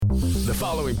The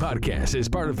following podcast is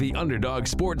part of the Underdog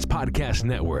Sports Podcast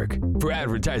Network. For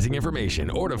advertising information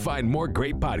or to find more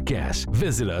great podcasts,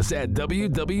 visit us at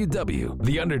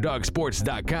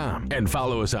www.theunderdogsports.com and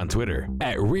follow us on Twitter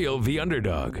at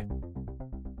RealTheUnderdog.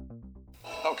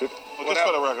 Okay. Well, just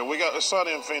for the record, we got the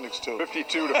Sunny in Phoenix too.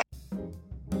 52 to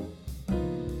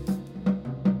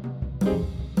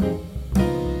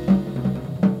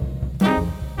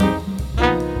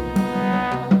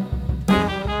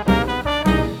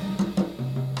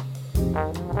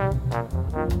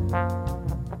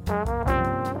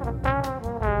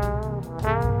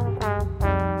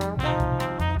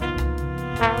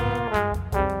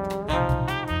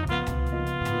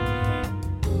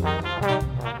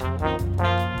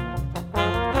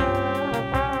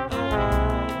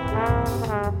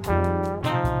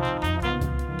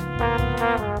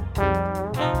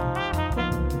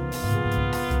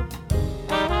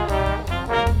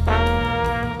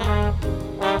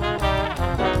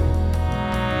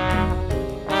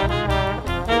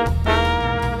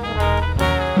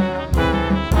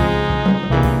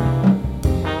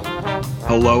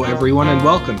Hello, everyone, and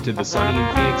welcome to the Sunny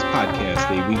in Phoenix podcast,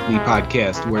 a weekly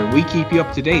podcast where we keep you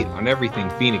up to date on everything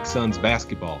Phoenix Suns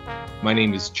basketball. My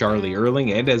name is Charlie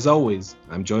Erling, and as always,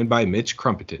 I'm joined by Mitch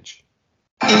Krumpetich.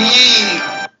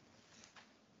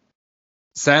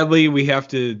 Sadly, we have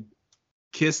to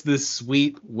kiss this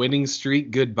sweet winning streak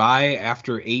goodbye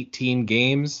after 18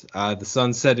 games. The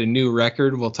Suns set a new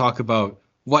record. We'll talk about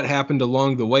what happened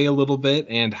along the way a little bit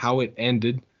and how it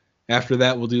ended. After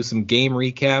that, we'll do some game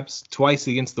recaps, twice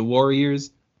against the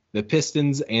Warriors, the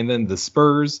Pistons, and then the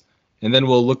Spurs. And then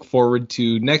we'll look forward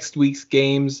to next week's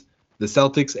games, the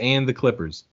Celtics and the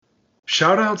Clippers.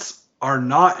 Shoutouts are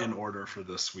not in order for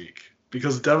this week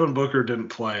because Devin Booker didn't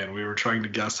play, and we were trying to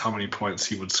guess how many points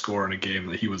he would score in a game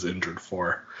that he was injured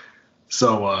for.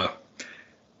 So,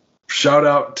 shout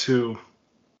out to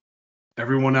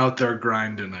everyone out there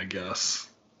grinding, I guess.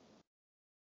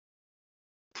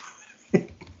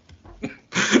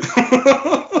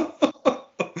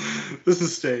 This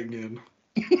is staying in.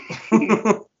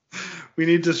 We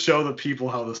need to show the people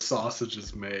how the sausage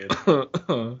is made. Oh,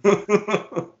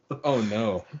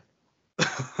 no.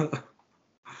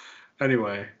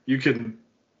 Anyway, you can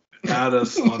add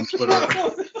us on Twitter.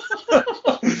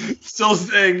 Still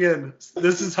staying in.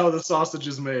 This is how the sausage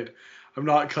is made. I'm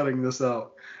not cutting this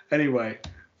out. Anyway,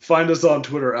 find us on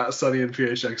Twitter at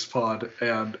SunnyandPHXPod,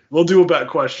 and we'll do a bet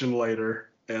question later.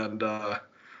 And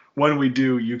when we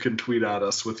do, you can tweet at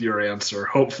us with your answer.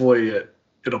 Hopefully it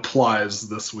applies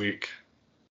this week.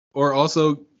 Or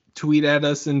also tweet at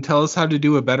us and tell us how to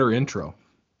do a better intro.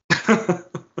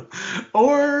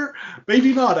 Or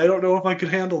maybe not. I don't know if I could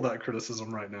handle that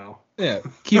criticism right now. Yeah,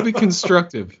 keep it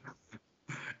constructive.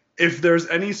 If there's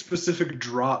any specific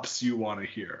drops you want to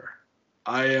hear,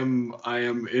 I am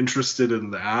interested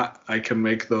in that. I can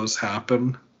make those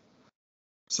happen.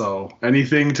 So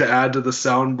anything to add to the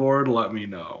soundboard, let me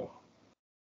know.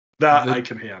 I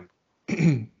can handle.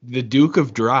 The Duke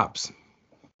of Drops.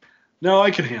 No,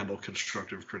 I can handle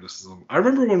constructive criticism. I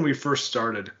remember when we first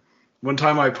started, one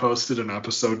time I posted an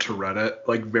episode to Reddit,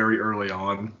 like very early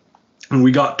on, and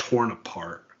we got torn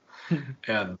apart.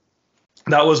 And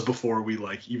that was before we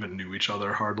like even knew each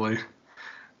other hardly.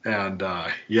 And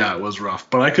yeah, it was rough,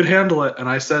 but I could handle it. And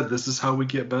I said, this is how we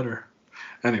get better.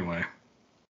 Anyway.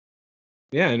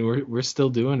 Yeah, and we're still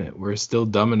doing it. We're still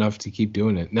dumb enough to keep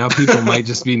doing it. Now people might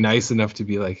just be nice enough to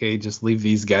be like, hey, just leave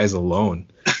these guys alone.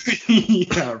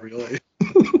 Yeah, really.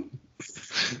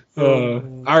 All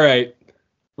right.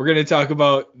 We're going to talk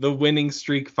about the winning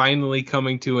streak finally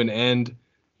coming to an end.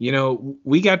 You know,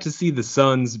 we got to see the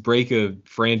Suns break a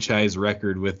franchise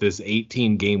record with this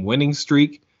 18-game winning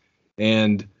streak.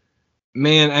 And,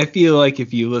 man, I feel like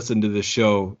if you listen to the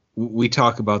show, we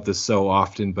talk about this so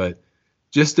often, but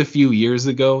just a few years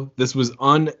ago, this was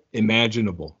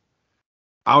unimaginable.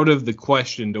 Out of the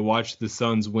question to watch the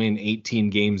Suns win 18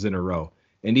 games in a row.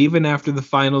 And even after the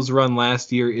finals run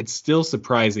last year, it's still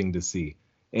surprising to see.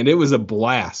 And it was a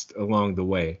blast along the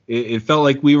way. It felt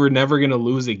like we were never going to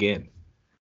lose again.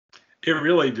 It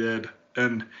really did.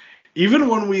 And even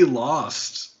when we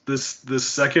lost this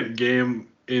second game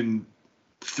in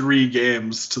 3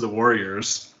 games to the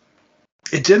Warriors,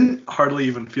 it didn't hardly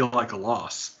even feel like a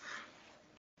loss.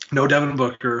 No Devin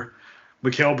Booker.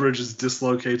 Mikal Bridges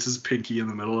dislocates his pinky in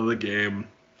the middle of the game.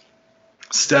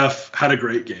 Steph had a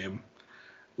great game.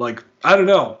 Like, I don't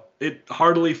know. It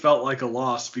hardly felt like a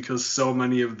loss because so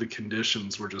many of the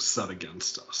conditions were just set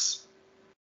against us.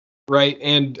 Right,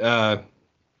 and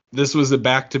this was a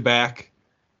back-to-back.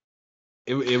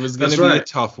 It was going to be a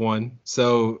tough one.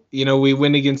 So, you know, we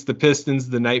win against the Pistons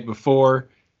the night before.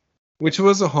 which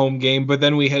was a home game, but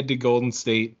then we head to Golden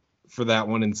State for that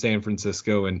one in San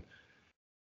Francisco. And,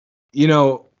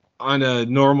 on a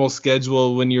normal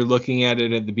schedule, when you're looking at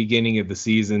it at the beginning of the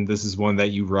season, this is one that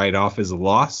you write off as a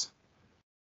loss.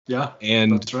 Yeah,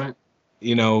 and that's right.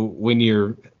 When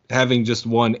you're having just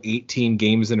won 18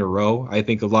 games in a row, I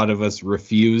think a lot of us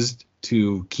refused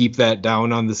to keep that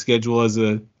down on the schedule as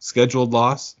a scheduled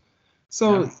loss.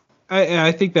 So yeah.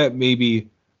 I think that maybe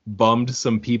bummed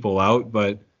some people out,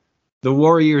 but the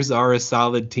Warriors are a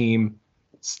solid team.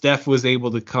 Steph was able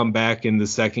to come back in the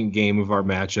second game of our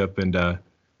matchup and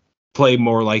play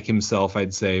more like himself,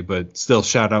 I'd say, but still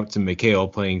shout out to Mikhail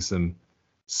playing some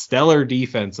stellar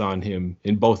defense on him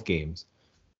in both games.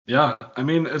 Yeah, I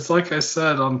mean, it's like I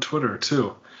said on Twitter,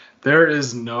 too. There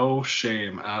is no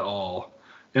shame at all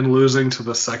in losing to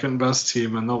the second best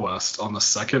team in the West on the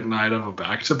second night of a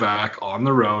back-to-back on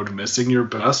the road, missing your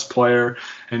best player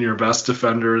and your best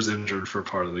defender is injured for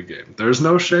part of the game. There's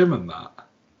no shame in that.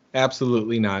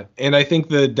 Absolutely not. And I think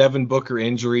the Devin Booker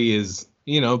injury is,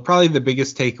 probably the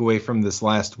biggest takeaway from this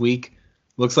last week.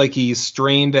 Looks like he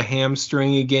strained a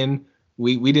hamstring again.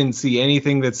 We didn't see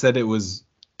anything that said it was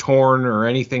torn or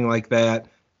anything like that,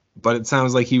 but it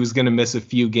sounds like he was going to miss a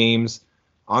few games.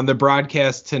 On the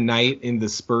broadcast tonight in the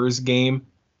Spurs game,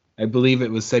 I believe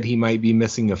it was said he might be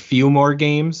missing a few more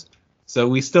games. So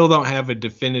we still don't have a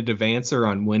definitive answer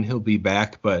on when he'll be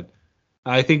back, but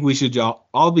I think we should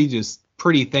all be just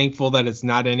pretty thankful that it's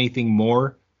not anything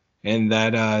more and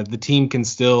that the team can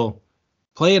still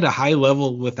play at a high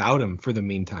level without him for the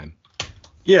meantime.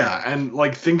 Yeah, and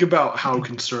think about how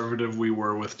conservative we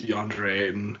were with DeAndre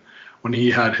Ayton when he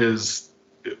had his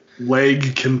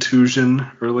leg contusion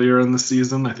earlier in the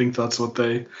season. I think that's what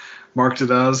they marked it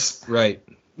as. Right.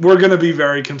 We're going to be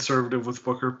very conservative with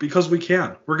Booker because we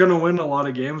can. We're going to win a lot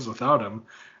of games without him.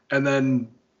 And then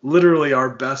literally our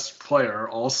best player,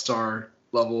 all-star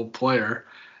level player,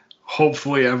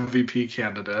 hopefully MVP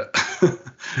candidate,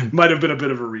 might have been a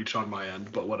bit of a reach on my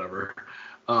end, but whatever.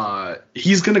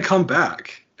 He's going to come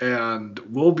back and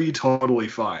we'll be totally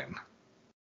fine.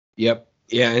 Yep.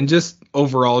 Yeah, and just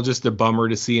overall, just a bummer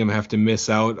to see him have to miss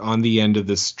out on the end of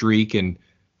the streak. And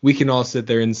we can all sit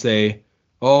there and say,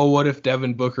 oh, what if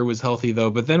Devin Booker was healthy, though?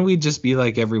 But then we'd just be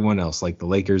like everyone else, like the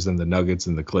Lakers and the Nuggets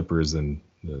and the Clippers, and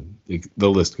the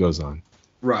list goes on.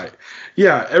 Right.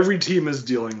 Yeah, every team is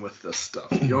dealing with this stuff.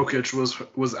 Jokic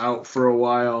was out for a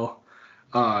while.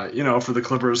 For the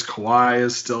Clippers, Kawhi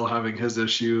is still having his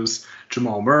issues.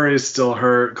 Jamal Murray is still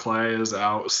hurt. Clay is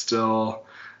out still.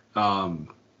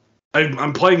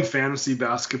 I'm playing fantasy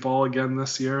basketball again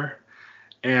this year,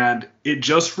 and it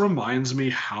just reminds me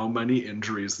how many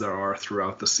injuries there are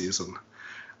throughout the season.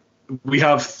 We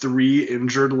have 3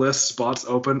 injured list spots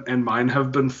open, and mine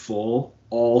have been full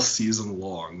all season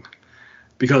long.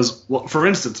 Because, for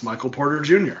instance, Michael Porter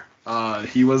Jr.,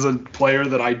 he was a player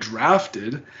that I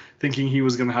drafted thinking he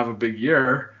was going to have a big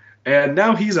year, and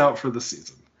now he's out for the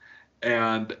season.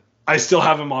 And I still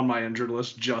have him on my injured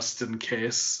list just in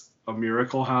case a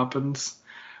miracle happens.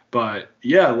 But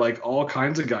yeah, all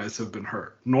kinds of guys have been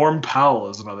hurt. Norm Powell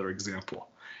is another example.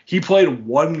 He played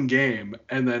 1 game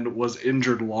and then was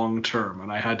injured long term,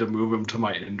 and I had to move him to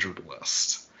my injured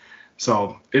list.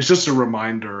 So it's just a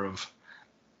reminder of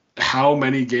how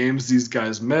many games these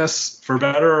guys miss, for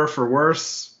better or for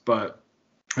worse, but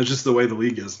it's just the way the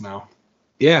league is now.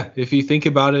 Yeah, if you think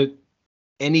about it,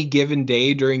 any given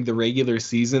day during the regular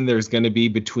season, there's going to be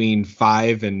between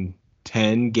 5 and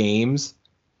 10 games,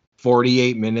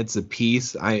 48 minutes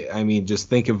apiece. I mean, just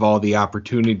think of all the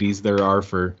opportunities there are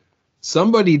for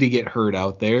somebody to get hurt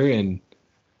out there. And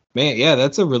man, yeah,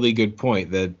 that's a really good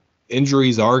point, that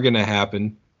injuries are going to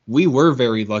happen. We were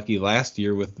very lucky last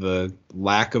year with the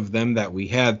lack of them that we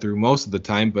had through most of the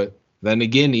time. But then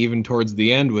again, even towards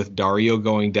the end with Dario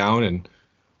going down and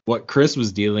what Chris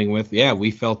was dealing with, yeah,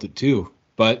 we felt it too.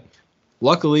 But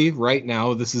luckily, right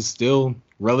now, this is still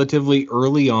relatively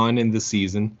early on in the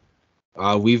season.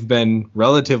 We've been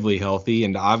relatively healthy,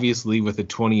 and obviously with a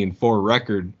 20-4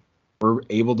 record, we're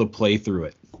able to play through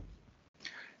it.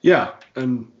 Yeah,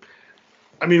 and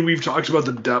I mean, we've talked about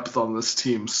the depth on this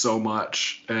team so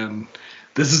much, and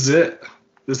this is it.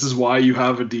 This is why you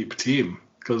have a deep team,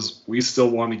 because we still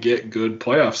want to get good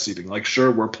playoff seeding.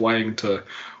 Sure, we're playing to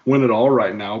win it all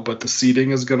right now, but the seeding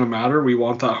is going to matter. We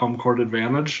want that home court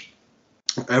advantage.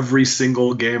 Every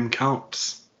single game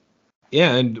counts.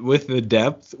 Yeah, and with the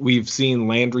depth, we've seen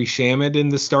Landry Shamet in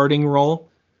the starting role,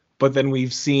 but then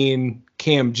we've seen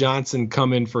Cam Johnson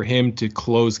come in for him to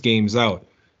close games out.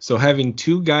 So having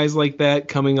 2 guys like that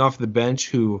coming off the bench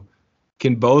who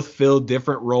can both fill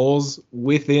different roles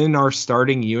within our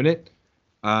starting unit,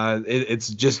 it's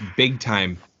just big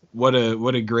time what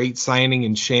a great signing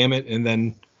in Shamet. And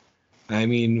then, I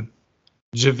mean,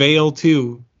 JaVale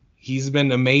too. He's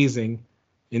been amazing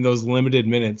in those limited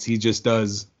minutes. He just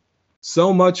does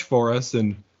so much for us.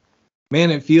 And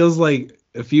man, it feels like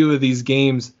a few of these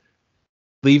games,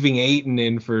 leaving Ayton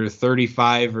in for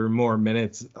 35 or more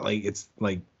minutes, like it's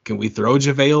like, can we throw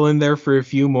JaVale in there for a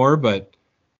few more? But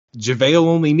JaVale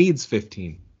only needs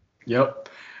 15. Yep.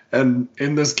 And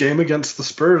in this game against the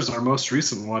Spurs, our most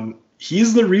recent one,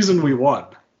 he's the reason we won.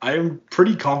 I am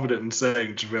pretty confident in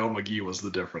saying JaVale McGee was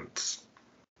the difference.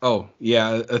 Oh,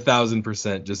 yeah,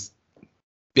 1,000%. Just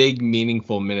big,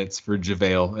 meaningful minutes for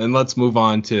JaVale. And let's move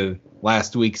on to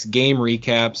last week's game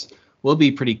recaps. We'll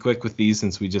be pretty quick with these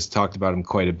since we just talked about them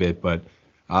quite a bit. But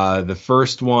the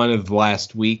first one of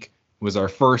last week was our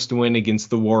first win against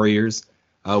the Warriors,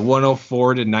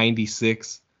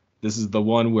 104-96. This is the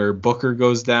one where Booker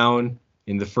goes down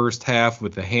in the first half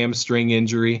with a hamstring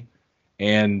injury.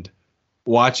 And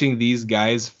watching these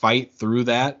guys fight through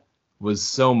that was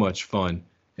so much fun.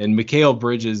 And Mikal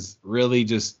Bridges really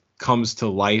just comes to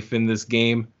life in this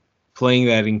game, playing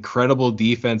that incredible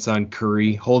defense on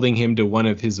Curry, holding him to one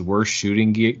of his worst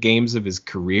shooting games of his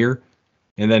career,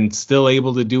 and then still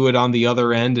able to do it on the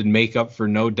other end and make up for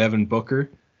no Devin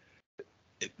Booker.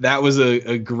 That was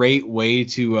a great way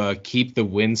to keep the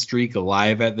win streak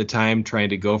alive at the time, trying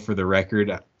to go for the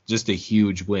record. Just a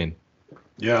huge win.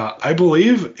 Yeah, I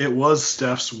believe it was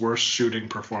Steph's worst shooting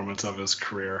performance of his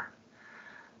career.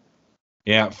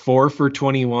 Yeah, 4 for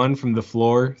 21 from the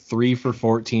floor, 3 for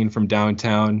 14 from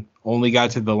downtown. Only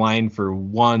got to the line for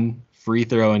one free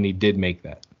throw, and he did make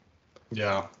that.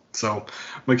 Yeah, so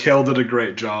Mikal did a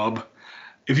great job.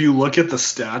 If you look at the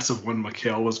stats of when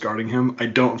Mikal was guarding him, I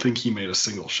don't think he made a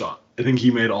single shot. I think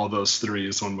he made all those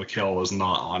threes when Mikal was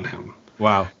not on him.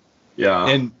 Wow. Yeah.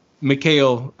 And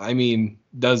Mikal, I mean,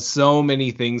 does so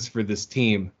many things for this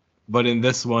team. But in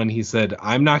this one, he said,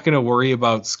 I'm not going to worry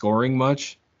about scoring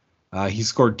much. He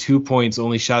scored 2 points,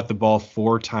 only shot the ball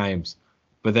 4 times.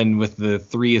 But then with the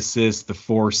 3 assists, the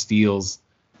 4 steals,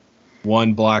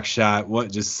 1 block shot,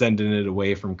 just sending it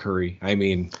away from Curry. I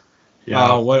mean,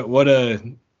 yeah, what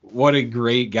a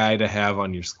great guy to have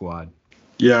on your squad.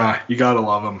 Yeah, you gotta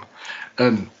love him.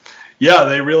 And yeah,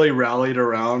 they really rallied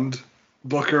around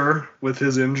Booker with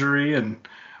his injury and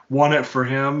won it for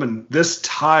him. And this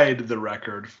tied the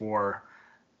record for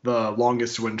the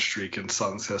longest win streak in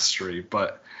Suns history.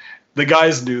 But the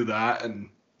guys knew that, and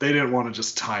they didn't want to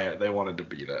just tie it. They wanted to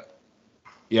beat it.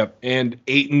 Yep, and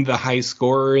Ayton, the high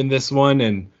scorer in this one.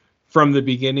 And from the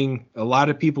beginning, a lot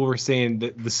of people were saying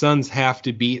that the Suns have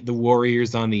to beat the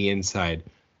Warriors on the inside.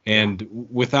 And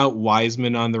without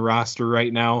Wiseman on the roster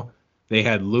right now, they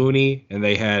had Looney and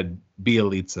they had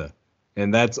Bjelica.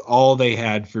 And that's all they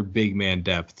had for big man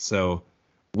depth. So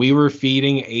we were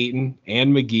feeding Ayton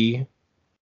and McGee.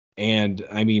 And,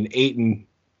 I mean, Ayton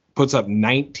puts up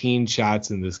 19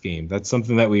 shots in this game. That's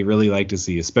something that we really like to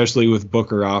see, especially with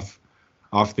Booker off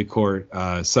the court,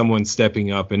 someone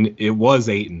stepping up. And it was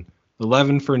Ayton.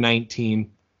 11 for 19.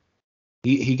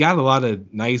 He got a lot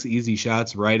of nice, easy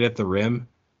shots right at the rim.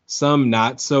 Some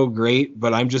not so great,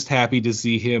 but I'm just happy to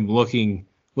see him looking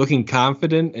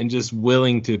confident and just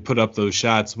willing to put up those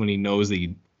shots when he knows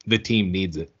the team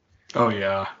needs it. Oh,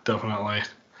 yeah, definitely.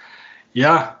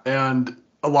 Yeah, and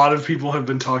a lot of people have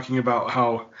been talking about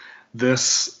how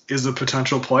this is a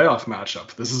potential playoff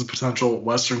matchup. This is a potential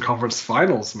Western Conference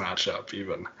Finals matchup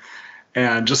even,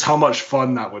 and just how much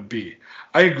fun that would be.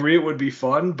 I agree it would be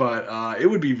fun, but it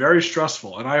would be very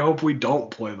stressful, and I hope we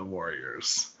don't play the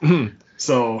Warriors.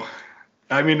 So,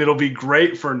 I mean, it'll be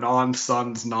great for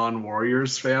non-Suns,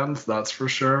 non-Warriors fans, that's for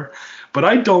sure. But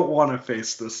I don't want to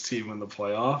face this team in the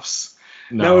playoffs.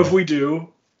 No. Now, if we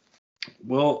do,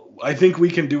 well, I think we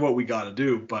can do what we got to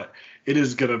do, but it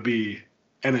is going to be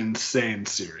an insane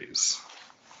series.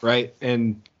 Right,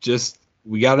 and just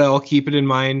we got to all keep it in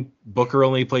mind. Booker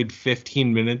only played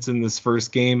 15 minutes in this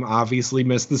first game, obviously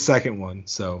missed the second one,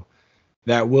 so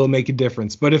that will make a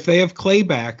difference. But if they have Clay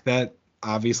back, that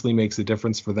obviously makes a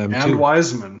difference for them, and too.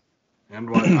 Wiseman.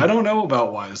 I don't know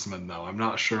about Wiseman, though. I'm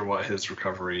not sure what his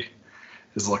recovery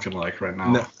is looking like right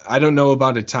now. No, I don't know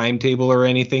about a timetable or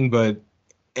anything, but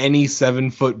any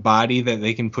 7-foot body that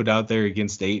they can put out there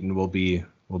against Ayton will be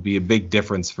a big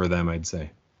difference for them, I'd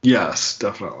say. Yes,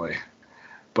 definitely.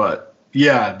 But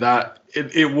yeah, that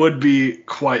it would be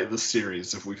quite the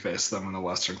series if we face them in the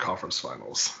Western Conference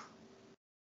Finals.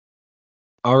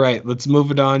 All right, let's move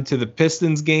it on to the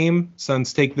Pistons game.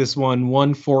 Suns take this one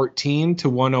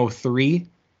 114-103.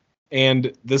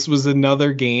 And this was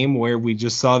another game where we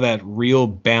just saw that real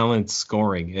balanced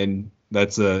scoring. And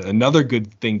that's another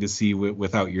good thing to see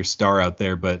without your star out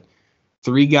there. But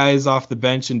 3 guys off the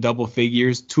bench in double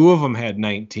figures. 2 of them had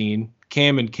 19.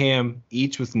 Cam and Cam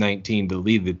each with 19 to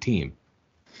lead the team.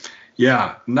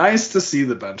 Yeah, nice to see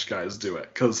the bench guys do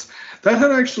it, because that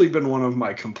had actually been one of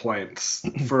my complaints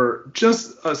for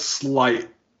just a slight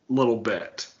little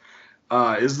bit,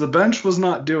 is the bench was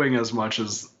not doing as much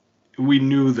as we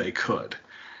knew they could.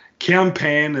 Cam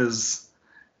Payne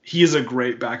he is a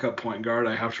great backup point guard,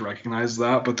 I have to recognize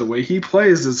that, but the way he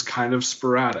plays is kind of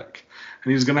sporadic.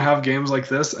 And he's going to have games like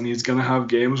this, and he's going to have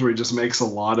games where he just makes a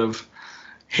lot of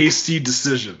hasty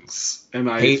decisions. And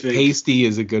I think hasty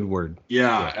is a good word.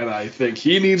 Yeah, and I think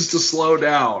he needs to slow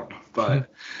down.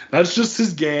 But that's just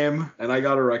his game, and I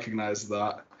got to recognize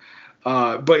that.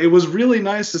 But it was really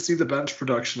nice to see the bench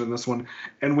production in this one,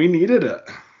 and we needed it.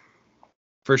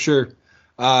 For sure.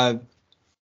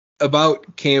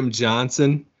 About Cam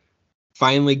Johnson,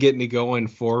 finally getting to go in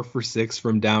 4 for 6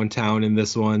 from downtown in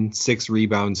this one, 6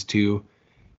 rebounds too.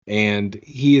 And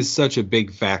he is such a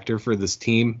big factor for this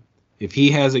team. If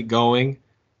he has it going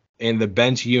and the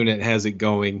bench unit has it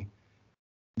going,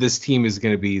 this team is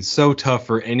going to be so tough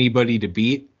for anybody to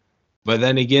beat. But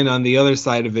then again, on the other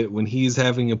side of it, when he's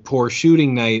having a poor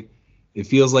shooting night, it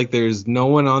feels like there's no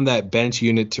one on that bench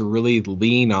unit to really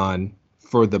lean on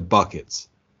for the buckets.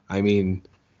 I mean,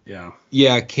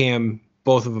 yeah, Cam,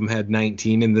 both of them had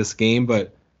 19 in this game,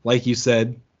 but like you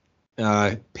said,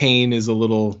 Payne is a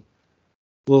little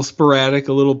sporadic,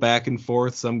 a little back and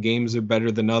forth. Some games are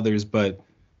better than others, but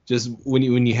just when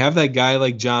you have that guy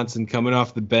like Johnson coming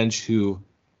off the bench who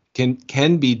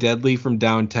can be deadly from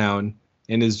downtown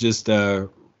and is just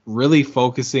really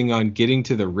focusing on getting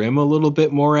to the rim a little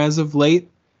bit more as of late.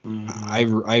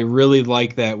 Mm-hmm. I really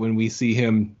like that when we see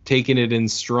him taking it in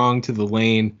strong to the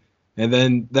lane, and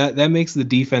then that makes the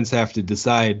defense have to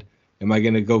decide, am I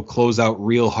going to go close out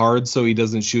real hard so he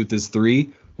doesn't shoot this 3,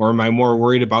 or am I more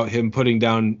worried about him putting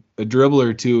down a dribble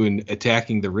or 2 and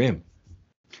attacking the rim?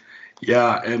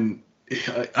 Yeah, and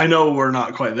I know we're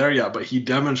not quite there yet, but he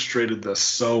demonstrated this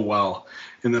so well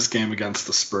in this game against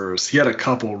the Spurs. He had a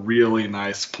couple really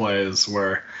nice plays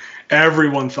where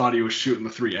everyone thought he was shooting the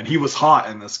 3, and he was hot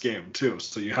in this game too,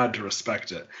 so you had to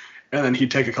respect it. And then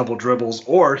he'd take a couple dribbles,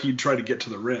 or he'd try to get to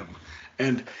the rim.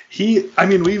 And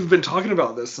we've been talking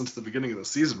about this since the beginning of the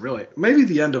season, really, maybe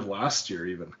the end of last year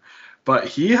even. But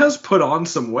he has put on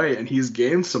some weight, and he's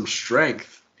gained some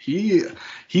strength.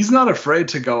 He's not afraid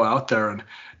to go out there and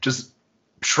just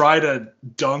try to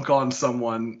dunk on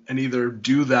someone and either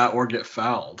do that or get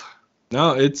fouled.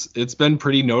 No, it's been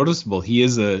pretty noticeable.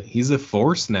 He's a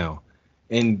force now,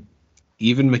 and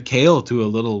even Mikal to a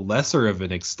little lesser of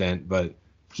an extent, but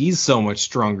he's so much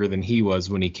stronger than he was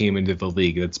when he came into the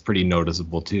league. That's pretty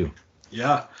noticeable too.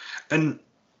 Yeah, and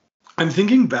I'm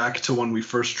thinking back to when we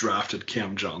first drafted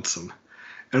Cam Johnson,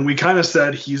 and we kind of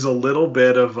said he's a little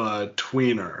bit of a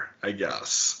tweener, I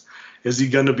guess. Is he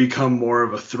going to become more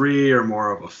of a 3 or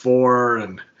more of a 4?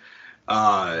 And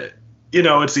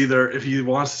it's either if he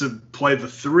wants to play the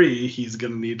 3, he's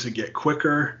going to need to get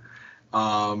quicker.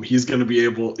 He's going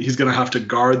to have to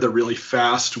guard the really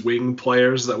fast wing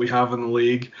players that we have in the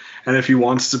league. And if he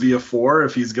wants to be a 4,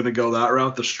 if he's going to go that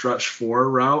route, the stretch 4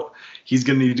 route, he's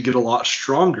going to need to get a lot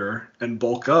stronger and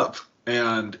bulk up.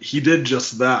 And he did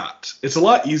just that. It's a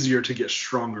lot easier to get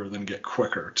stronger than get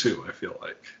quicker too, I feel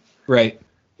like. Right.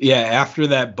 Yeah, after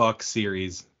that Bucks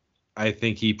series, I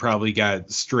think he probably got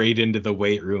straight into the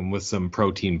weight room with some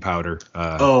protein powder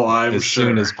as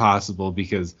soon as possible,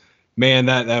 because, man,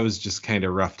 that was just kind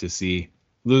of rough to see.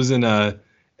 Losing and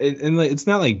it's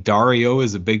not like Dario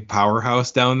is a big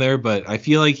powerhouse down there, but I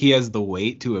feel like he has the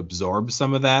weight to absorb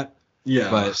some of that. Yeah.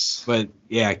 But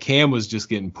yeah, Cam was just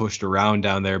getting pushed around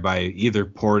down there by either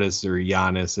Portis or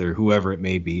Giannis or whoever it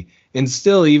may be. And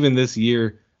still, even this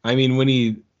year, I mean, when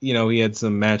he had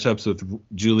some matchups with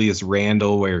Julius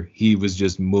Randle where he was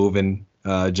just moving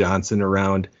Johnson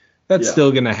around. That's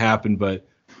still going to happen, but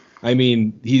I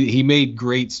mean, he made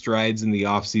great strides in the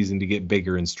offseason to get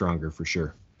bigger and stronger for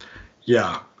sure.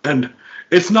 Yeah, and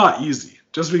it's not easy.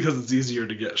 Just because it's easier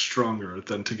to get stronger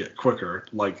than to get quicker,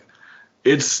 like,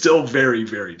 it's still very,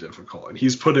 very difficult. And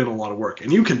he's put in a lot of work,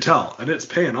 and you can tell, and it's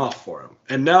paying off for him.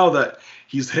 And now that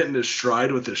he's hitting his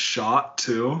stride with his shot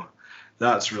too,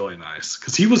 that's really nice,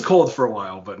 because he was cold for a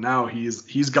while, but now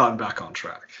he's gotten back on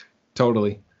track.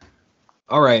 Totally.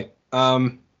 All right.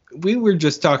 We were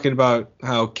just talking about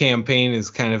how Cam Payne is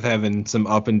kind of having some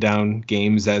up and down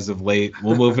games as of late.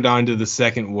 We'll move it on to the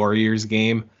second Warriors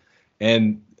game.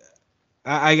 And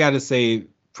I got to say,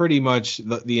 pretty much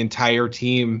the entire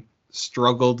team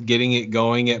struggled getting it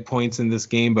going at points in this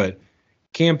game, but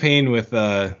Cam Payne with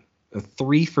a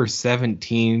 3 for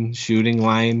 17 shooting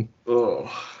line,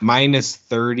 minus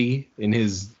 30 in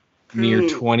his near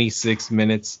 26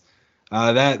 minutes.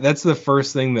 That's the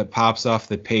first thing that pops off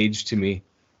the page to me.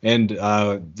 And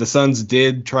the Suns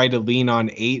did try to lean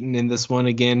on Ayton in this one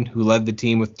again, who led the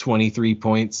team with 23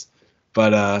 points.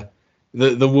 But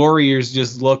the Warriors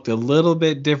just looked a little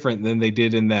bit different than they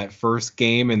did in that first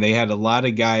game, and they had a lot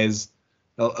of guys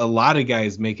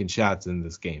making shots in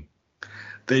this game.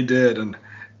 They did, and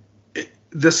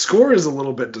the score is a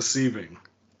little bit deceiving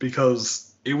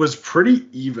because it was pretty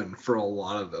even for a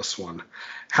lot of this one.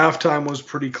 Halftime was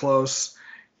pretty close.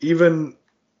 Even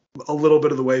a little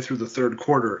bit of the way through the third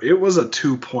quarter, it was a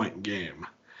 2-point game.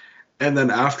 And then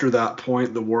after that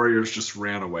point, the Warriors just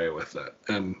ran away with it.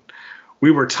 And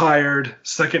we were tired.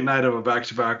 Second night of a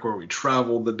back-to-back where we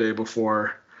traveled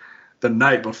the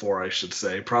night before, I should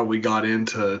say. Probably got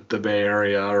into the Bay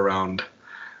Area around,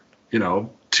 2,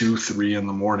 3 in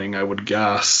the morning, I would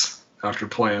guess, after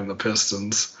playing the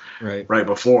Pistons right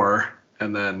before.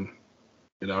 And then,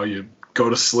 you go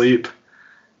to sleep,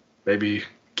 maybe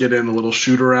get in a little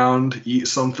shoot around, eat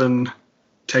something,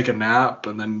 take a nap,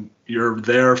 and then you're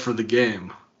there for the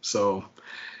game. So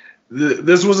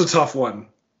this was a tough one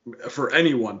for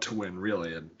anyone to win,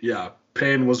 really. And yeah,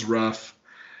 Payne was rough.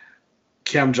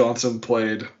 Cam Johnson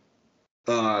played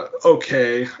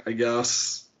okay, I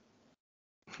guess.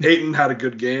 Ayton had a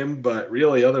good game, but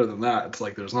really other than that, it's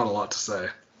like there's not a lot to say.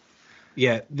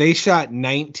 Yeah, they shot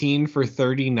 19 for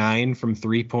 39 from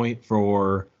 3-point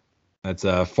for that's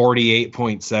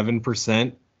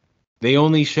 48.7%. They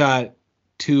only shot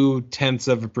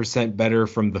 0.2% better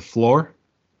from the floor.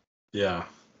 Yeah.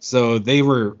 So they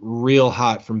were real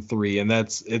hot from 3, and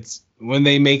it's when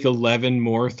they make 11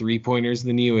 more 3-pointers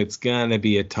than you, it's gonna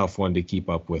be a tough one to keep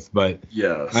up with. But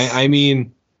yes, I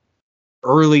mean,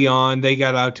 early on they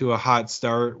got out to a hot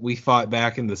start. We fought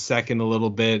back in the second a little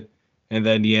bit, and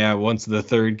then once the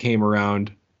third came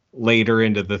around, later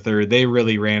into the third, they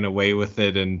really ran away with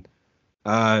it, and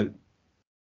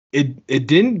it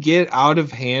didn't get out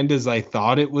of hand as I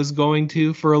thought it was going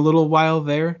to for a little while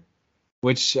there,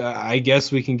 which I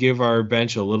guess we can give our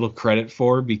bench a little credit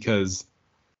for, because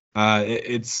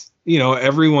it's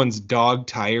everyone's dog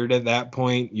tired at that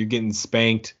point. You're getting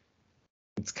spanked.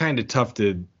 It's kind of tough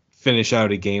to finish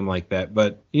out a game like that,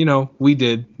 but we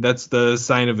did. That's the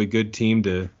sign of a good team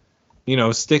to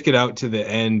stick it out to the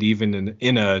end, even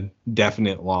in a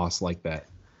definite loss like that.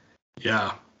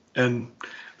 Yeah, and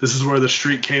this is where the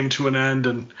streak came to an end,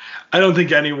 and I don't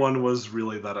think anyone was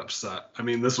really that upset. I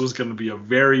mean, this was going to be a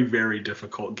very, very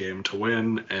difficult game to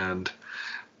win, and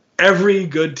every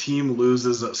good team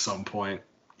loses at some point.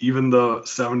 Even the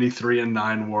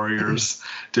 73-9 Warriors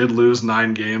did lose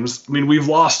 9 games. I mean, we've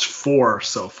lost 4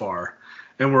 so far,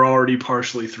 and we're already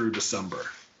partially through December.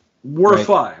 We're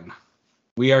fine.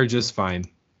 We are just fine,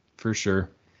 for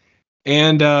sure.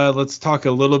 And let's talk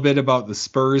a little bit about the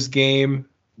Spurs game.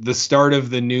 The start of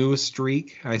the new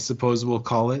streak, I suppose we'll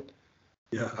call it.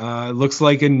 Yeah. Looks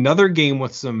like another game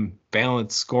with some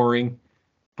balanced scoring.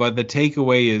 But the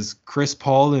takeaway is Chris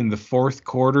Paul in the fourth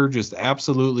quarter just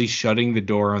absolutely shutting the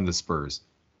door on the Spurs.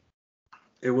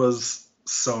 It was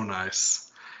so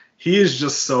nice. He is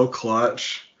just so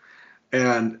clutch.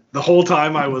 And the whole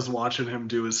time I was watching him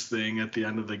do his thing at the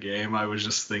end of the game, I was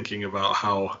just thinking about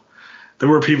how there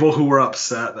were people who were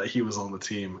upset that he was on the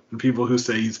team and people who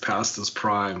say he's past his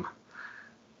prime.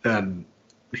 And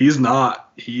he's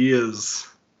not. He's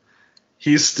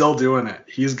still doing it.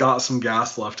 He's got some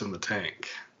gas left in the tank.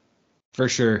 For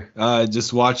sure.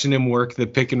 Just watching him work the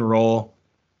pick and roll,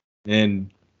 and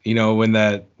when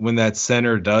that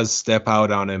center does step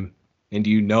out on him, and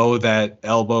that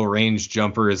elbow range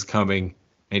jumper is coming,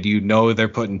 and they're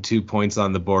putting 2 points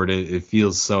on the board, it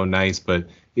feels so nice. But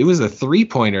it was a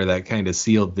 3-pointer that kind of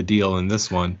sealed the deal in this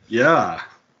one. Yeah,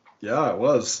 it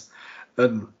was.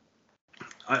 And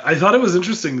I thought it was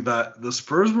interesting that the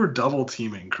Spurs were double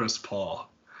teaming Chris Paul,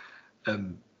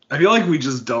 and I feel like we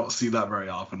just don't see that very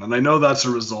often. And I know that's a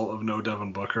result of no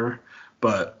Devin Booker,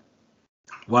 but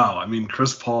wow, I mean,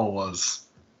 Chris Paul was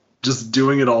just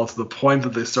doing it all to the point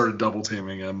that they started double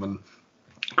teaming him. And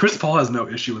Chris Paul has no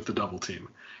issue with the double team.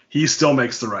 He still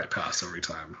makes the right pass every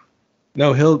time.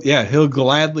 No, he'll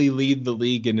gladly lead the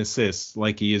league in assists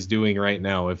like he is doing right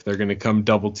now if they're going to come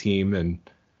double team. And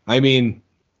I mean,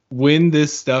 when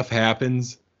this stuff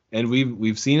happens, and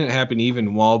we've seen it happen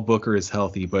even while Booker is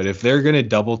healthy, but if they're going to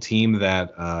double team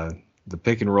that the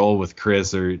pick and roll with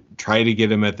Chris or try to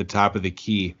get him at the top of the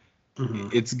key,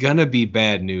 it's going to be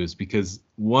bad news because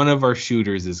one of our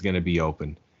shooters is going to be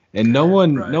open. And no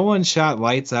one shot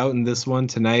lights out in this one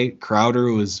tonight.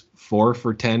 Crowder was 4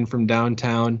 for 10 from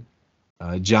downtown.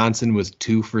 Johnson was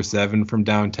 2 for 7 from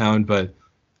downtown, but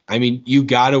I mean, you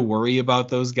got to worry about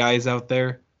those guys out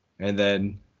there. And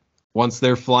then once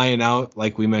they're flying out,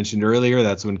 like we mentioned earlier,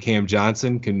 that's when Cam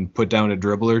Johnson can put down a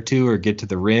dribble or two or get to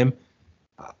the rim.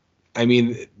 I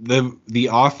mean, the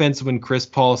offense, when Chris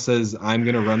Paul says, I'm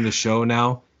going to run the show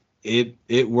now,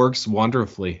 it works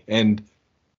wonderfully. And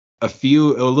a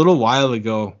little while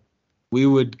ago, we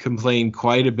would complain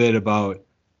quite a bit about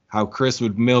how Chris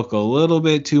would milk a little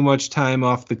bit too much time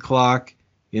off the clock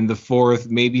in the fourth,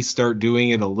 maybe start doing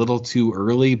it a little too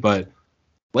early. But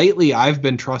lately, I've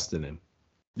been trusting him.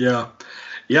 Yeah,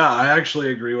 I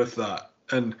actually agree with that.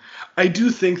 And I do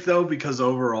think, though, because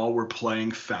overall we're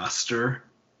playing faster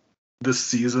this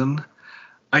season,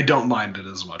 I don't mind it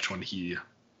as much when he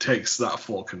takes that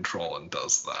full control and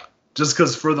does that. Just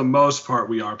because for the most part,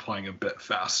 we are playing a bit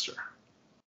faster.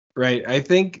 Right. I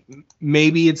think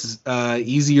maybe it's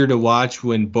easier to watch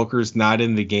when Booker's not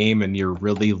in the game and you're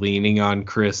really leaning on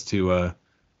Chris to,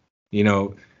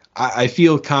 I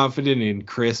feel confident in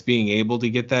Chris being able to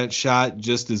get that shot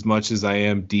just as much as I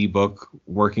am D-Book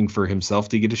working for himself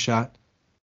to get a shot.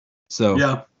 So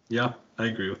yeah, I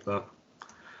agree with that.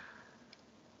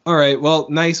 All right, well,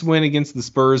 nice win against the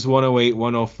Spurs,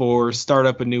 108-104. Start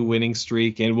up a new winning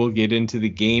streak, and we'll get into the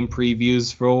game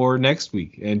previews for next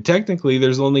week. And technically,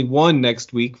 there's only one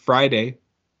next week, Friday,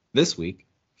 this week.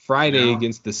 Friday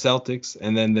against the Celtics,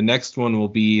 and then the next one will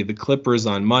be the Clippers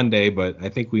on Monday, but I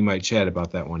think we might chat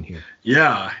about that one here.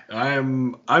 Yeah,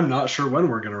 I'm not sure when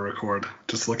we're going to record,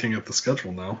 just looking at the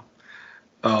schedule now.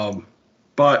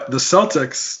 But the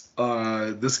Celtics,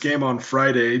 this game on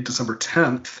Friday, December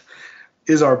 10th,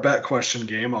 is our bet question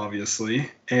game, obviously,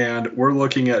 and we're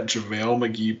looking at JaVale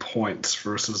McGee points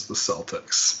versus the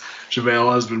Celtics.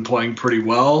 JaVale has been playing pretty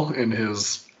well in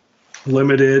his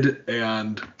limited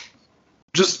and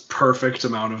just perfect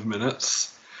amount of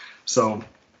minutes. So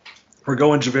we're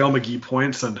going JaVale McGee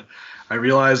points, and I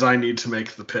realize I need to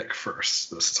make the pick first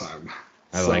this time.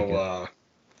 I like it.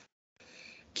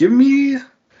 Give me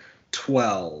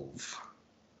 12.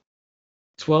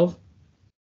 12?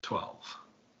 12.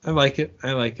 I like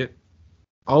it.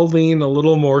 I'll lean a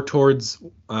little more towards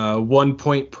 1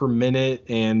 point per minute,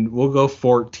 and we'll go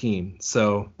 14.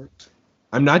 So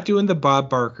I'm not doing the Bob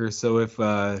Barker, so if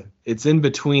it's in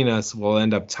between us, we'll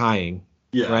end up tying.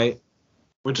 Yeah. Right?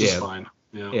 Which is fine.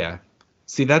 Yeah.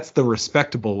 See, that's the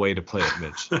respectable way to play it,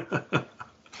 Mitch.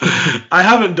 I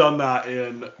haven't done that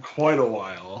in quite a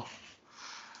while.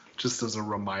 Just as a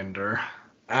reminder.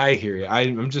 I hear you.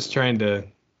 I'm just trying to,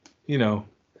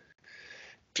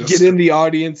 get in the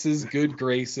audience's good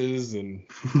graces and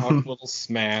talk a little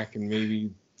smack and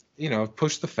maybe,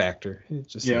 push the factor.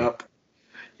 Yep.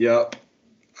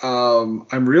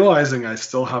 I'm realizing I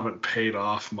still haven't paid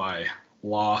off my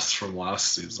loss from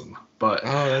last season, but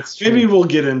that's true. Maybe we'll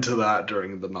get into that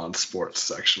during the non-sports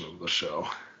section of the show.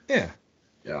 Yeah.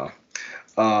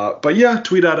 But yeah,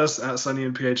 tweet at us at Sunny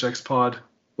and PHX Pod.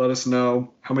 Let us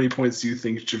know how many points do you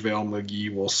think JaVale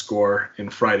McGee will score in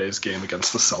Friday's game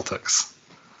against the Celtics.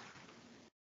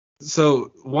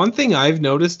 So one thing I've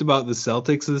noticed about the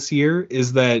Celtics this year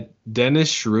is that Dennis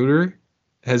Schroeder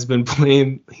has been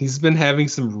playing. He's been having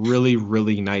some really,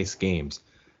 really nice games.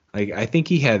 Like I think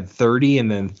he had 30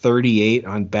 and then 38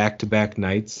 on back-to-back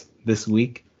nights this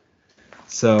week.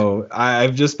 So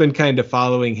I've just been kind of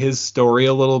following his story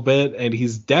a little bit, and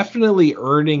he's definitely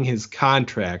earning his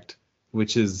contract,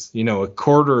 which is, a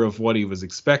quarter of what he was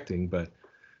expecting. But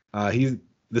the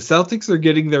Celtics are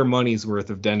getting their money's worth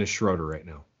of Dennis Schroeder right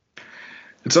now.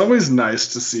 It's always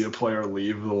nice to see a player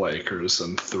leave the Lakers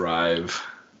and thrive.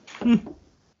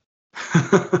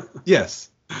 Yes,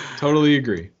 totally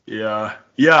agree. Yeah,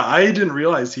 I didn't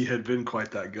realize he had been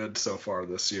quite that good so far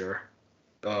this year.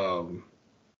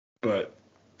 But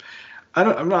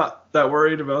I'm not that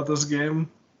worried about this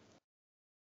game.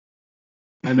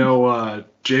 I know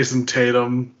Jason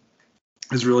Tatum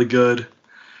is really good.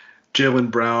 Jaylen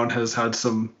Brown has had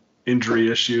some injury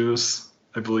issues.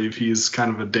 I believe he's kind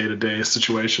of a day-to-day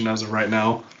situation as of right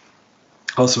now.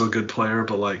 Also a good player,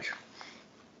 but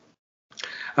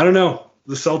I don't know.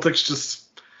 The Celtics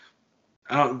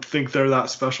I don't think they're that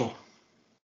special.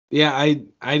 Yeah,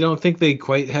 I don't think they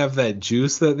quite have that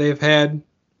juice that they've had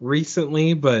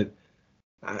recently, but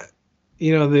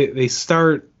they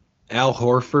start Al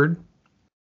Horford,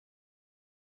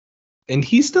 and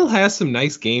he still has some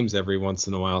nice games every once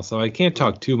in a while, so I can't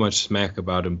talk too much smack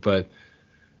about him, but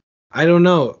I don't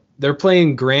know. They're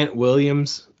playing Grant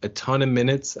Williams a ton of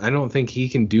minutes. I don't think he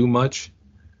can do much.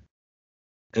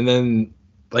 And then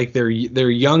they're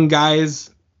young guys.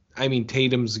 I mean,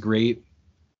 Tatum's great.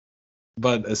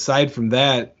 But aside from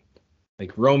that,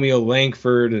 Romeo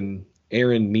Langford and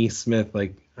Aaron Neesmith.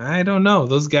 Like, I don't know.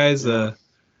 Those guys,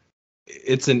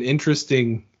 it's an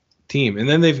interesting team. And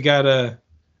then they've got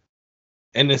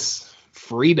Ennis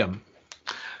Freedom.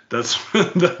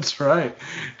 That's right.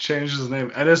 Changed his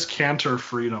name. Ennis Cantor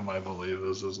Freedom, I believe,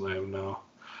 is his name now.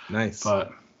 Nice.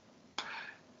 But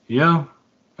yeah,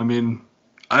 I mean,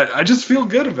 I just feel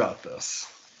good about this.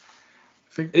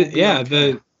 I think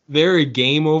okay. They're a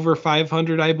game over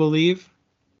 500, I believe,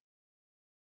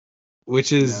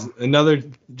 which is another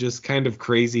just kind of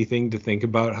crazy thing to think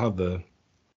about, how the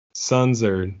Suns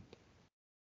are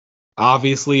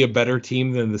obviously a better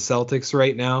team than the Celtics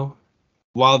right now,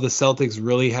 while the Celtics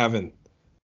really haven't,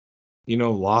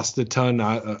 lost a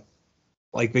ton.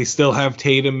 Like, they still have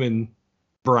Tatum and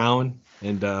Brown,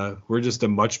 and we're just a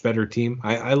much better team.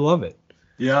 I love it.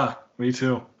 Yeah, me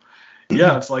too.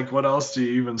 Yeah, it's like, what else do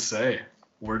you even say?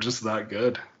 We're just that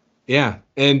good. Yeah,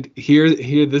 and here,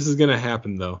 this is gonna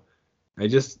happen though. I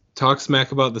just talked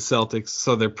smack about the Celtics,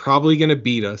 so they're probably gonna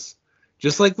beat us.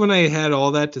 Just like when I had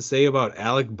all that to say about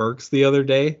Alec Burks the other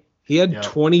day, he had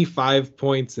 25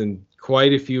 points and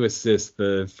quite a few assists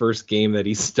the first game that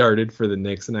he started for the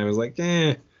Knicks, and I was like,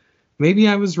 maybe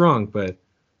I was wrong, but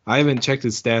I haven't checked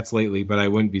his stats lately, but I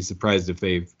wouldn't be surprised if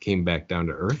they came back down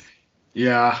to earth.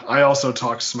 Yeah, I also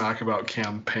talked smack about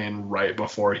Cam Payne right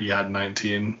before he had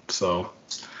 19, so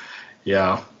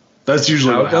yeah, that's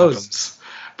usually what happens.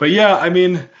 But yeah, I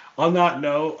mean, on that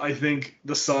note, I think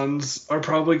the Suns are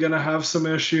probably going to have some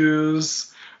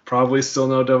issues. Probably still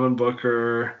no Devin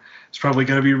Booker. It's probably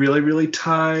going to be really, really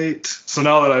tight. So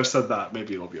now that I've said that,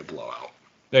 maybe it'll be a blowout.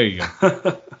 There you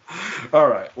go. All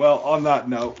right. Well, on that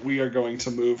note, we are going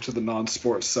to move to the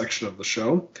non-sports section of the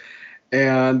show.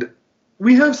 And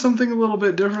we have something a little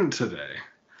bit different today.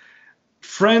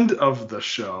 Friend of the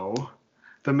show,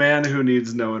 the man who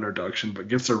needs no introduction but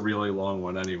gets a really long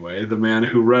one anyway, the man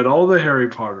who read all the Harry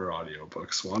Potter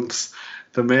audiobooks once,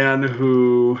 the man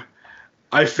who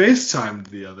I FaceTimed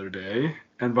the other day,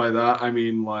 and by that I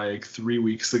mean like 3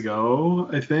 weeks ago,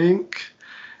 I think,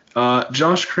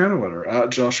 Josh Cranwitter, at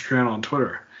Josh Cran on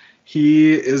Twitter.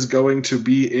 He is going to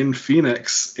be in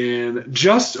Phoenix in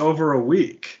just over a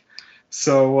week.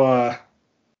 So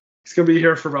he's going to be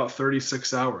here for about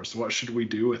 36 hours. What should we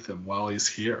do with him while he's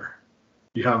here?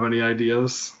 You have any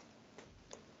ideas?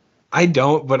 I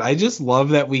don't, but I just love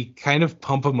that we kind of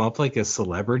pump him up like a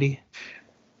celebrity.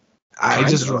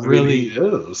 He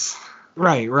is.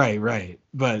 Right.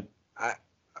 But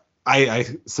I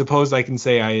suppose I can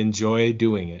say I enjoy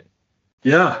doing it.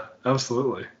 Yeah,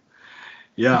 absolutely.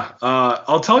 Yeah.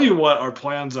 I'll tell you what our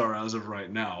plans are as of right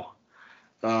now.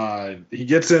 He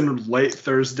gets in late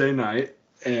Thursday night,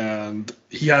 and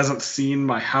he hasn't seen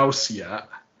my house yet.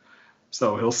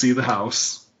 So he'll see the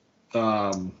house.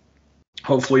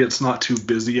 Hopefully it's not too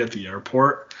busy at the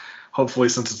airport. Hopefully,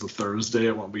 since it's a Thursday,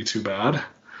 it won't be too bad.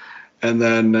 And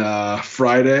then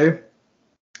Friday,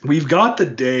 we've got the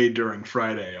day during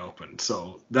Friday open.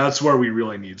 So that's where we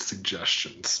really need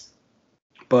suggestions.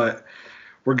 But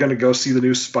we're going to go see the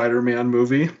new Spider-Man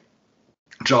movie.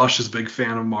 Josh is a big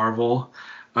fan of Marvel.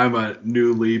 I'm a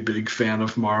newly big fan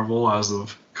of Marvel as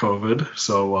of COVID.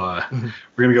 So we're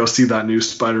going to go see that new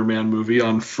Spider-Man movie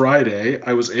on Friday.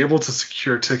 I was able to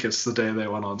secure tickets the day they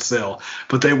went on sale,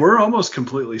 but they were almost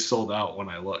completely sold out when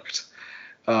I looked.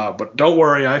 But don't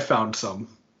worry, I found some.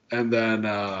 And then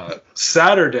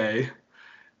Saturday,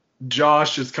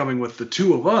 Josh is coming with the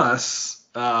two of us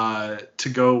to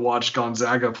go watch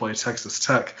Gonzaga play Texas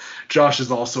Tech. Josh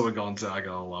is also a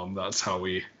Gonzaga alum. That's how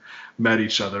we met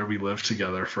each other. We lived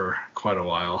together for quite a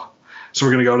while. So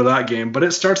we're going to go to that game, but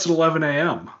it starts at 11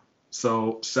 a.m.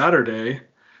 So Saturday,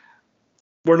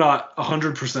 we're not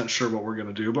 100% sure what we're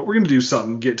going to do, but we're going to do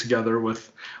something, get together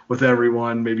with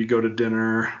everyone, maybe go to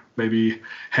dinner, maybe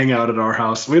hang out at our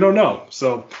house. We don't know.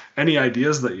 So any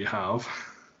ideas that you have?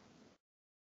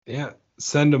 Yeah,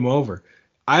 send them over.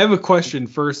 I have a question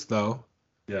first, though.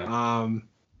 Yeah.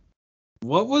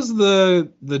 What was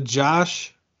the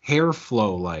Josh hair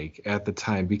flow like at the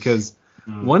time? Because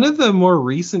one of the more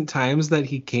recent times that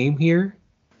he came here,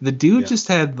 the dude just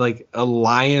had like a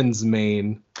lion's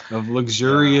mane of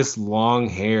luxurious long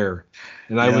hair.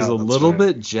 And I was a little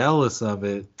bit jealous of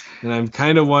it. And I'm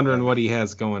kind of wondering what he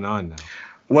has going on now.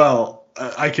 Well,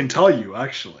 I can tell you,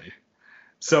 actually.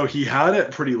 So he had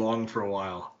it pretty long for a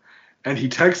while. And he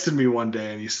texted me one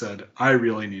day and he said, I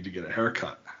really need to get a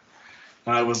haircut.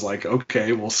 And I was like,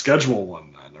 okay, we'll schedule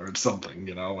one then or something,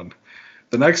 you know. And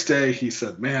the next day he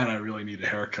said, man, I really need a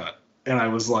haircut. And I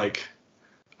was like,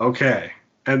 okay.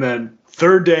 And then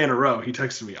third day in a row, he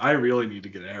texted me, I really need to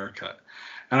get a haircut.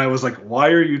 And I was like, why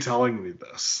are you telling me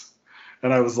this?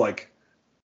 And I was like,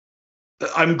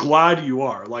 I'm glad you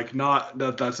are. Like, not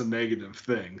that that's a negative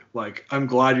thing. Like, I'm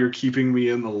glad you're keeping me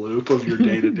in the loop of your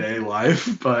day-to-day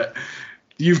life, but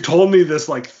you've told me this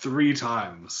like 3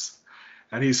 times.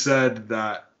 And he said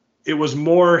that it was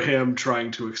more him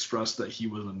trying to express that he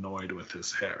was annoyed with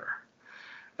his hair.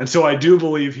 And so I do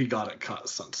believe he got it cut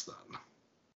since then.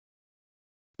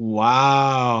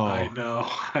 Wow.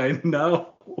 I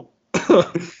know.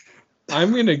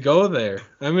 I'm going to go there.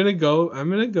 I'm going to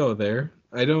go there.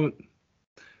 I don't,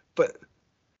 but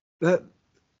that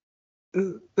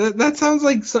sounds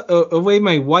like a way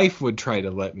my wife would try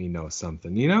to let me know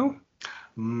something, you know?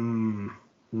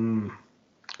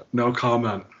 No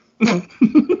comment. Yeah,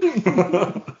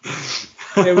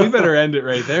 we better end it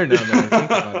right there now that I think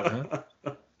about it,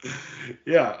 huh?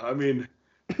 Yeah, I mean,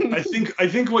 I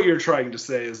think what you're trying to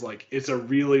say is like it's a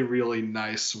really, really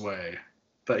nice way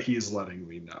that he's letting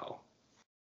me know.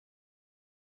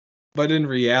 But in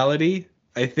reality,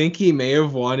 I think he may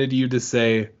have wanted you to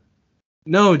say,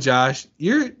 "No, Josh,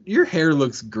 your hair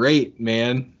looks great,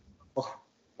 man."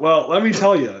 Well, let me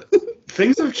tell you,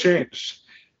 things have changed.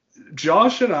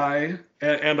 Josh and I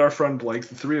and our friend Blake,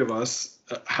 the 3 of us,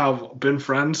 have been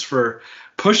friends for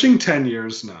pushing 10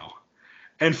 years now.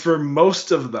 And for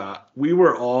most of that, we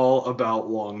were all about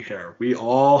long hair. We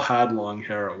all had long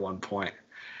hair at one point.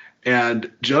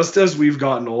 And just as we've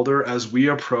gotten older, as we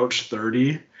approach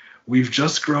 30, we've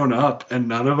just grown up and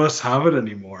none of us have it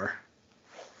anymore.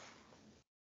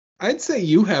 I'd say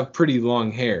you have pretty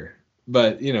long hair,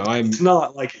 but It's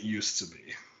not like it used to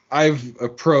be. I've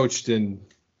approached and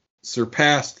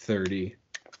surpassed 30,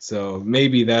 so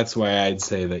maybe that's why I'd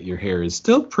say that your hair is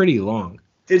still pretty long.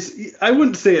 I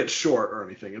wouldn't say it's short or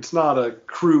anything. It's not a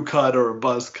crew cut or a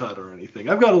buzz cut or anything.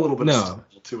 I've got a little bit of style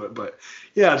to it, but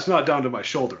yeah, it's not down to my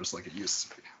shoulders like it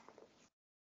used to be.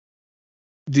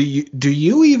 Do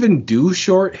you even do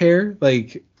short hair?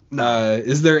 Like, No.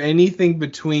 Is there anything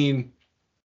between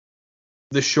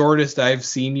the shortest I've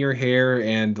seen your hair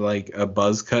and like a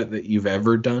buzz cut that you've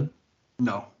ever done?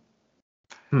 No.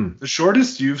 The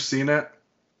shortest you've seen it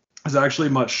is actually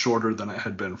much shorter than it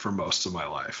had been for most of my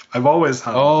life. I've always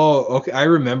had. Oh, okay. I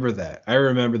remember that.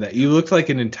 You looked like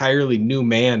an entirely new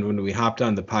man when we hopped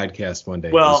on the podcast one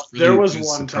day. Well, there was one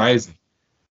one surprising. time.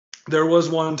 There was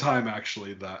one time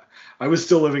actually that I was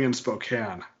still living in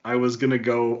Spokane. I was going to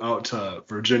go out to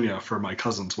Virginia for my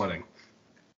cousin's wedding.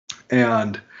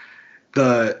 And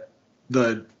the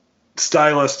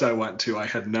stylist I went to, I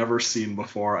had never seen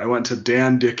before. I went to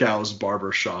Dan Dickau's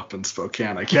barbershop in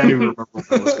Spokane. I can't even remember what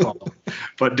it was called.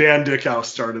 But Dan Dickow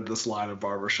started this line of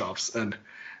barbershops, and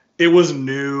it was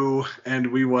new,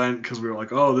 and we went because we were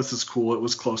like, oh, this is cool. It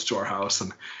was close to our house,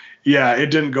 and yeah, it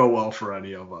didn't go well for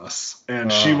any of us.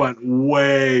 And she went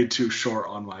way too short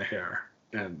on my hair.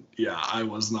 And yeah, I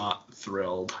was not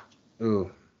thrilled.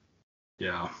 Ooh.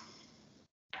 Yeah.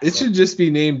 It should just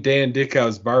be named Dan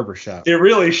Dickau's Barbershop. It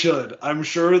really should. I'm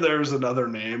sure there's another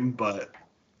name, but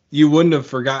you wouldn't have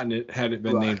forgotten it had it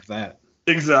been named that.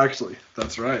 Exactly.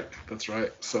 That's right.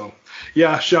 So,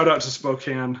 yeah, shout out to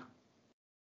Spokane.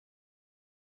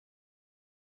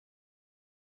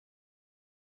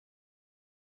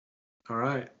 All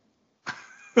right.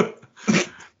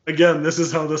 Again, this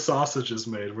is how the sausage is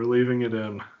made. We're leaving it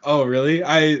in. Oh, really?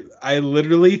 I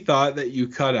literally thought that you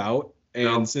cut out. And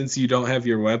Nope. Since you don't have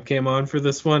your webcam on for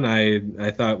this one,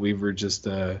 I thought we were just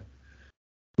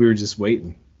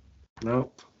waiting.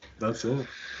 Nope, that's it.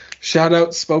 Shout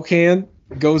out Spokane,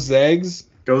 go Zags,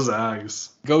 Go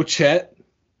Zags. go Chet,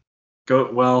 Go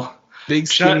well. big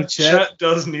skinny Chet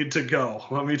does need to go.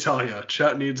 Let me tell you,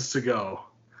 Chet needs to go.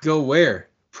 Go where?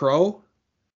 Pro?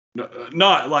 No,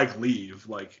 not like leave.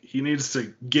 Like he needs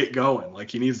to get going.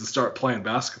 Like he needs to start playing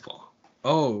basketball.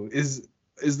 Oh, is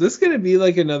this gonna be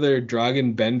like another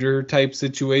Dragan Bender type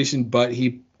situation? But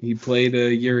he played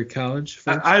a year at college.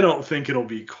 I don't think it'll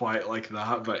be quite like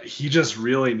that, but he just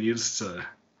really needs to.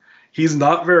 He's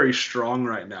not very strong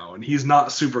right now, and he's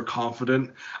not super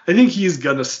confident. I think he's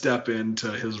gonna step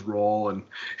into his role, and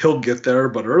he'll get there.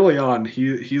 But early on,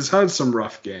 he's had some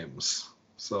rough games.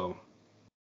 So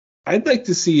I'd like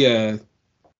to see a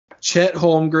Chet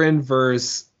Holmgren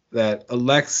versus that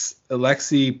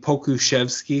Alexei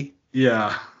Pokushevsky.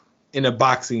 yeah, In a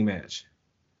boxing match.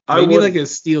 Maybe like a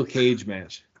steel cage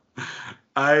match.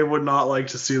 I would not like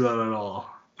to see that at all.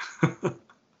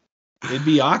 It'd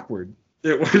be awkward.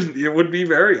 It would be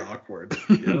very awkward.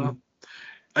 Yeah.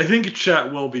 I think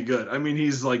Chet will be good. I mean,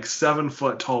 he's like 7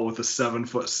 foot tall with a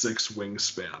 7'6"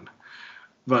 wingspan.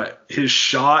 But his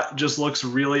shot just looks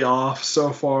really off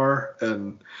so far.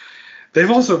 And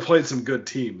they've also played some good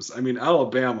teams. I mean,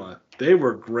 Alabama, they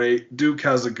were great. Duke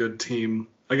has a good team.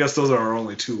 I guess those are our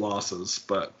only 2 losses,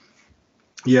 but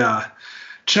Yeah.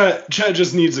 Chet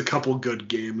just needs a couple good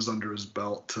games under his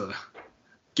belt to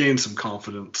gain some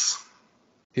confidence.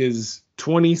 His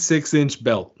 26-inch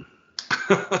belt.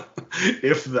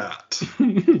 If that.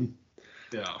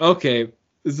 Yeah. Okay.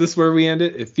 Is this where we end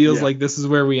it? It feels like this is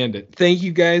where we end it. Thank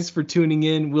you guys for tuning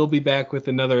in. We'll be back with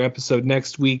another episode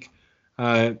next week.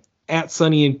 At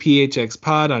Sunny and PHX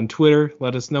Pod on Twitter.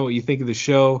 Let us know what you think of the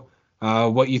show.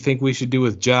 What you think we should do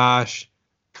with Josh.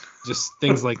 Just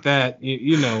things like that.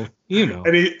 You know.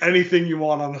 Anything you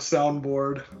want on the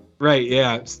soundboard. Right,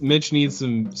 yeah. Mitch needs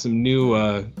some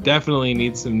new definitely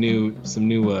needs some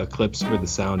new clips for the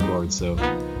soundboard. So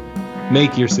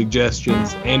make your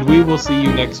suggestions and we will see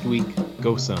you next week.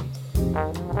 Go Suns.